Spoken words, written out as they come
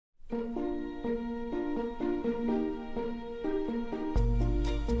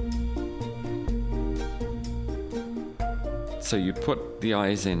So you put the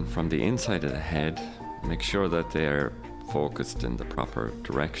eyes in from the inside of the head, make sure that they're focused in the proper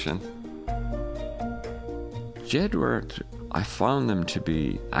direction. Jedward, I found them to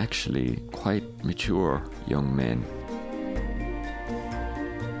be actually quite mature young men.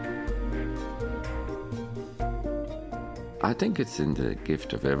 I think it's in the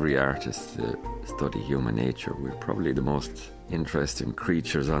gift of every artist to study human nature. We're probably the most interesting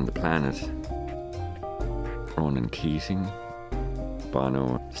creatures on the planet. Ronan Keating,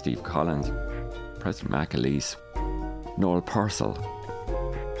 Bono, Steve Collins, President McAleese, Noel Purcell,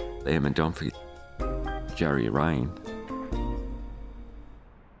 Eamon Dunphy, Jerry Ryan.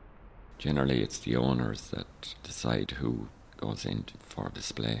 Generally, it's the owners that decide who goes in for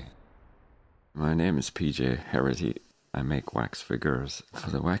display. My name is PJ Heraty. I make wax figures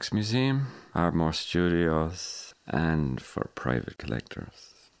for the Wax Museum, Ardmore Studios, and for private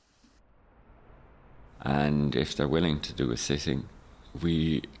collectors. And if they're willing to do a sitting,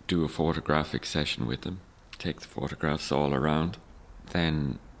 we do a photographic session with them, take the photographs all around,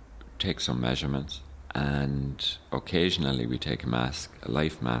 then take some measurements, and occasionally we take a mask, a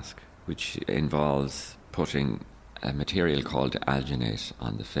life mask, which involves putting a material called alginate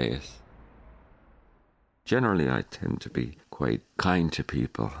on the face. Generally, I tend to be quite kind to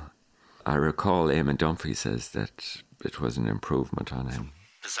people. I recall Eamon Dunphy says that it was an improvement on him.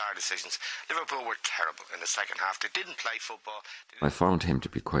 Bizarre decisions. Liverpool were terrible in the second half. They didn't play football. I found him to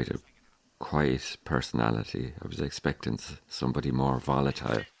be quite a quiet personality. I was expecting somebody more volatile.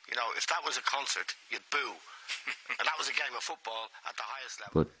 You know, if that was a concert, you'd boo. And that was a game of football at the highest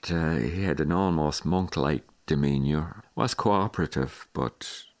level. But he had an almost monk-like demeanour. Was cooperative,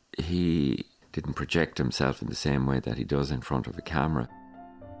 but he didn't project himself in the same way that he does in front of a camera.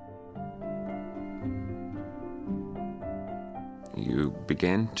 You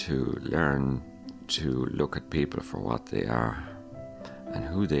begin to learn to look at people for what they are and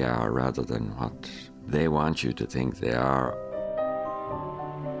who they are rather than what they want you to think they are.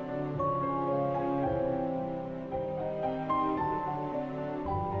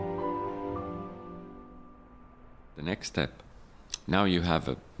 The next step. Now you have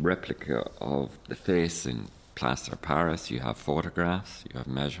a replica of the face in plaster Paris, you have photographs, you have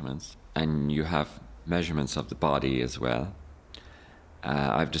measurements, and you have measurements of the body as well.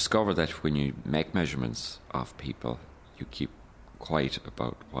 I've discovered that when you make measurements of people, you keep quiet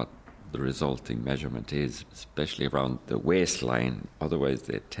about what the resulting measurement is, especially around the waistline. Otherwise,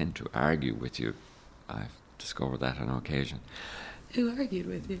 they tend to argue with you. I've discovered that on occasion. Who argued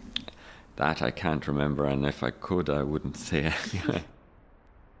with you? That I can't remember, and if I could, I wouldn't say it. From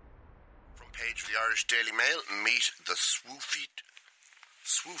page of the Irish Daily Mail, meet the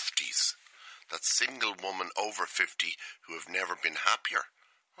swoofties. That single woman over 50 who have never been happier.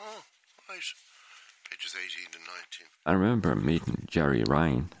 Oh, right. Pages 18 to 19. I remember meeting Jerry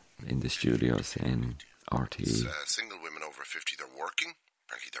Ryan in the studios in RTE. Single women over 50, they're working,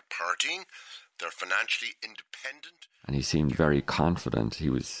 apparently they're partying, they're financially independent. And he seemed very confident. He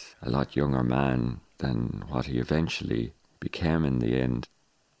was a lot younger man than what he eventually became in the end.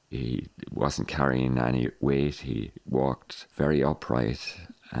 He wasn't carrying any weight. He walked very upright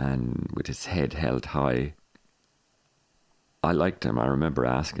and with his head held high. I liked him. I remember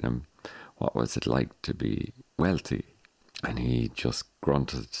asking him, what was it like to be wealthy? And he just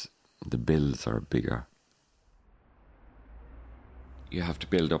grunted, the bills are bigger. You have to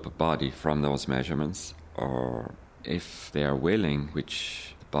build up a body from those measurements, or if they are willing,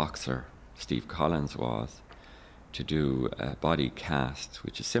 which the boxer Steve Collins was, to do a body cast,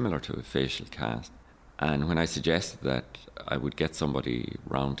 which is similar to a facial cast. And when I suggested that I would get somebody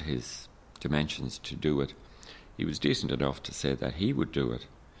round his dimensions to do it, he was decent enough to say that he would do it.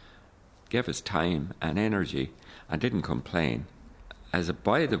 Gave us time and energy and didn't complain. As a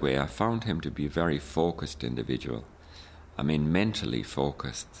by the way, I found him to be a very focused individual. I mean, mentally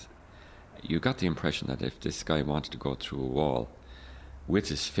focused. You got the impression that if this guy wanted to go through a wall with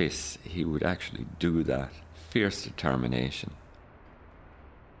his fists, he would actually do that. Fierce determination.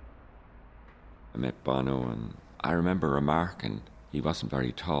 I met Bono, and I remember remarking he wasn't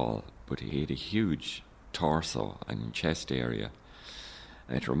very tall, but he had a huge torso and chest area.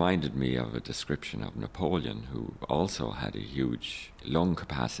 It reminded me of a description of Napoleon, who also had a huge lung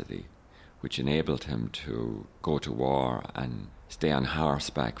capacity, which enabled him to go to war and stay on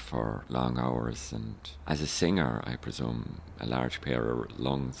horseback for long hours. And as a singer, I presume a large pair of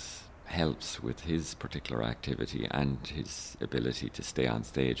lungs helps with his particular activity and his ability to stay on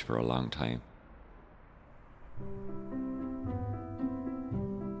stage for a long time.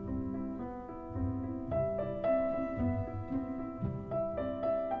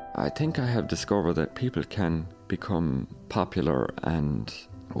 I think I have discovered that people can become popular and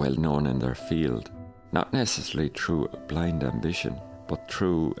well known in their field, not necessarily through blind ambition, but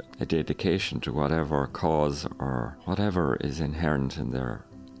through a dedication to whatever cause or whatever is inherent in their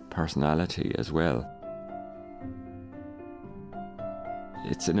personality as well.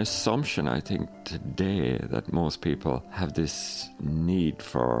 It's an assumption, I think, today that most people have this need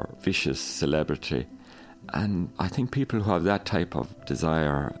for vicious celebrity. And I think people who have that type of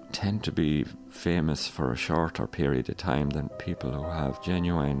desire tend to be famous for a shorter period of time than people who have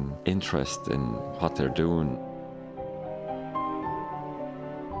genuine interest in what they're doing.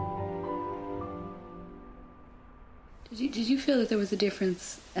 Did you feel that there was a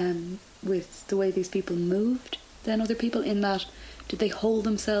difference with the way these people moved than other people, in that did they hold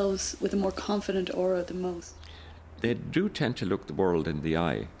themselves with a more confident aura than most? They do tend to look the world in the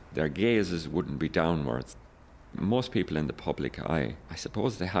eye. Their gazes wouldn't be downwards. Most people in the public eye, I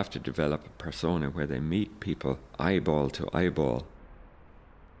suppose they have to develop a persona where they meet people eyeball to eyeball.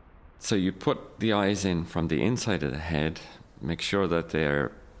 So you put the eyes in from the inside of the head, make sure that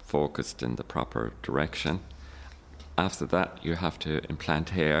they're focused in the proper direction. After that, you have to implant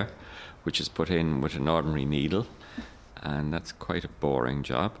hair, which is put in with an ordinary needle, and that's quite a boring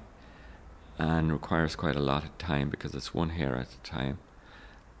job and requires quite a lot of time because it's one hair at a time.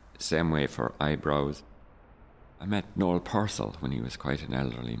 Same way for eyebrows. I met Noel Purcell when he was quite an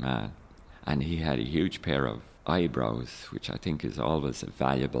elderly man, and he had a huge pair of eyebrows, which I think is always a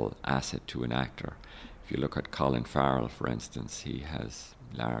valuable asset to an actor. If you look at Colin Farrell, for instance, he has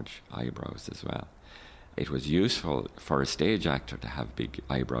large eyebrows as well. It was useful for a stage actor to have big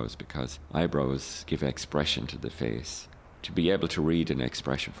eyebrows because eyebrows give expression to the face. To be able to read an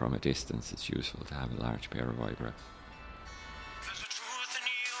expression from a distance, it's useful to have a large pair of eyebrows.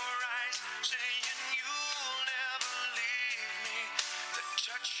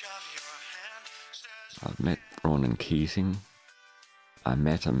 I've met Ronan Keating. I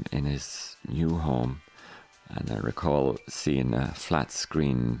met him in his new home, and I recall seeing a flat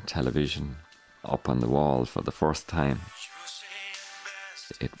screen television up on the wall for the first time.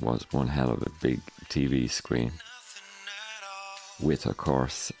 It was one hell of a big TV screen with, of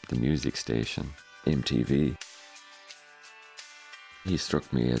course, the music station, MTV. He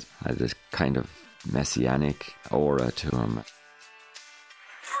struck me as this kind of messianic aura to him.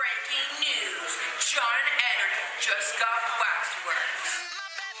 Breaking news. John Heraty just got waxworks. My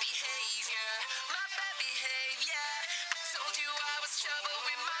bad behavior. I told you I was trouble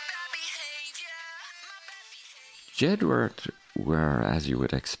with my bad behavior. Jedward were, as you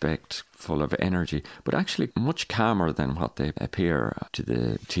would expect, full of energy, but actually much calmer than what they appear to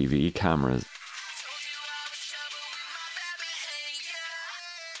the TV cameras.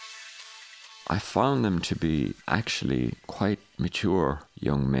 I found them to be actually quite mature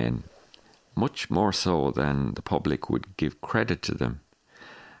young men, much more so than the public would give credit to them.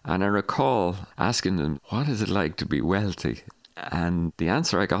 And I recall asking them, what is it like to be wealthy? And the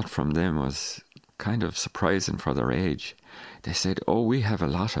answer I got from them was kind of surprising for their age. They said, we have a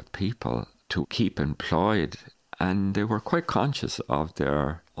lot of people to keep employed. And they were quite conscious of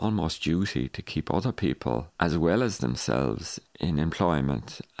their almost duty to keep other people as well as themselves in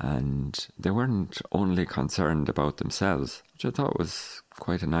employment. And they weren't only concerned about themselves, which I thought was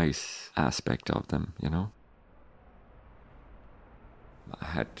quite a nice aspect of them, you know. I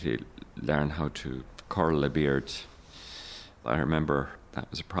had to learn how to curl a beard. I remember that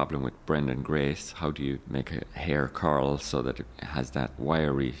was a problem with Brendan Grace. How do you make a hair curl so that it has that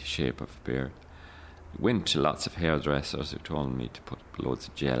wiry shape of a beard? I went to lots of hairdressers who told me to put loads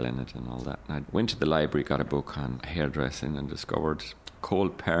of gel in it and all that. And I went to the library, got a book on hairdressing and discovered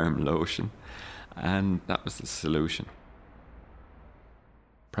cold perm lotion. And that was the solution.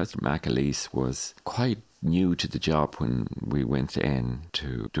 President McAleese was quite new to the job when we went in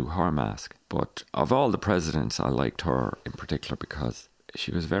to do her mask. But of all the presidents, I liked her in particular because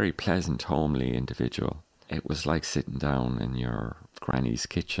she was a very pleasant, homely individual. It was like sitting down in your granny's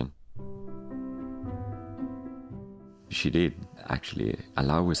kitchen. She did actually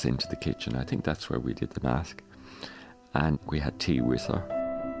allow us into the kitchen. I think that's where we did the mask. And we had tea with her.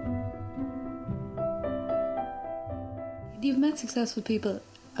 You've met successful people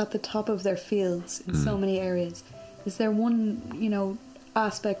at the top of their fields in so many areas. Is there one,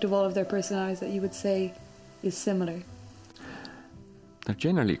 aspect of all of their personalities that you would say is similar? They're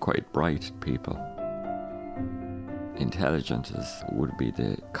generally quite bright people. Intelligence would be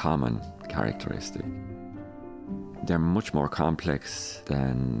the common characteristic. They're much more complex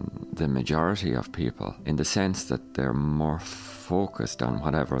than the majority of people in the sense that they're more focused on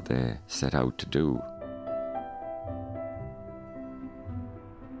whatever they set out to do.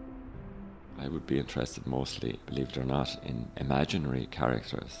 would be interested mostly, believe it or not, in imaginary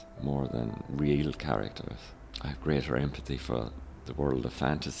characters more than real characters. I have greater empathy for the world of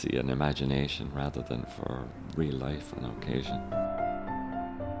fantasy and imagination rather than for real life on occasion.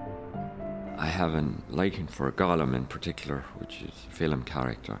 I have a liking for Gollum in particular, which is a film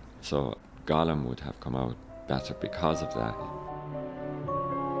character. So Gollum would have come out better because of that.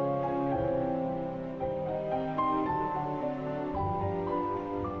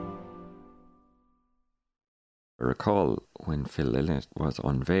 I recall when Phil Lynott was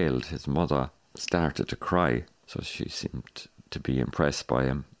unveiled, his mother started to cry, so she seemed to be impressed by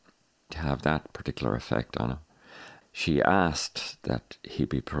him, to have that particular effect on him. She asked that he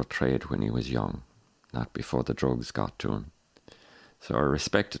be portrayed when he was young, not before the drugs got to him. So I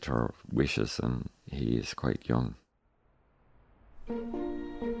respected her wishes, and he is quite young.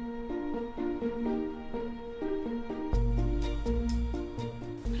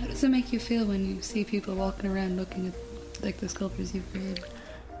 How does it make you feel when you see people walking around looking at like the sculptures you've created?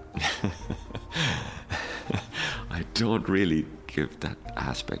 I don't really give that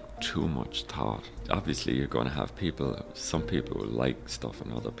aspect too much thought. Obviously you're going to have people, some people will like stuff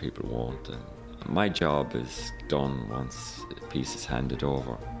and other people won't, and my job is done once a piece is handed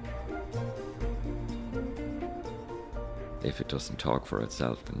over. If it doesn't talk for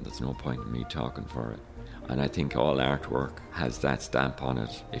itself, then there's no point in me talking for it. And I think all artwork has that stamp on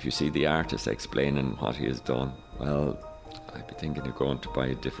it. If you see the artist explaining what he has done, well, I'd be thinking of going to buy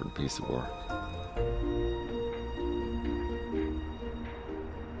a different piece of work.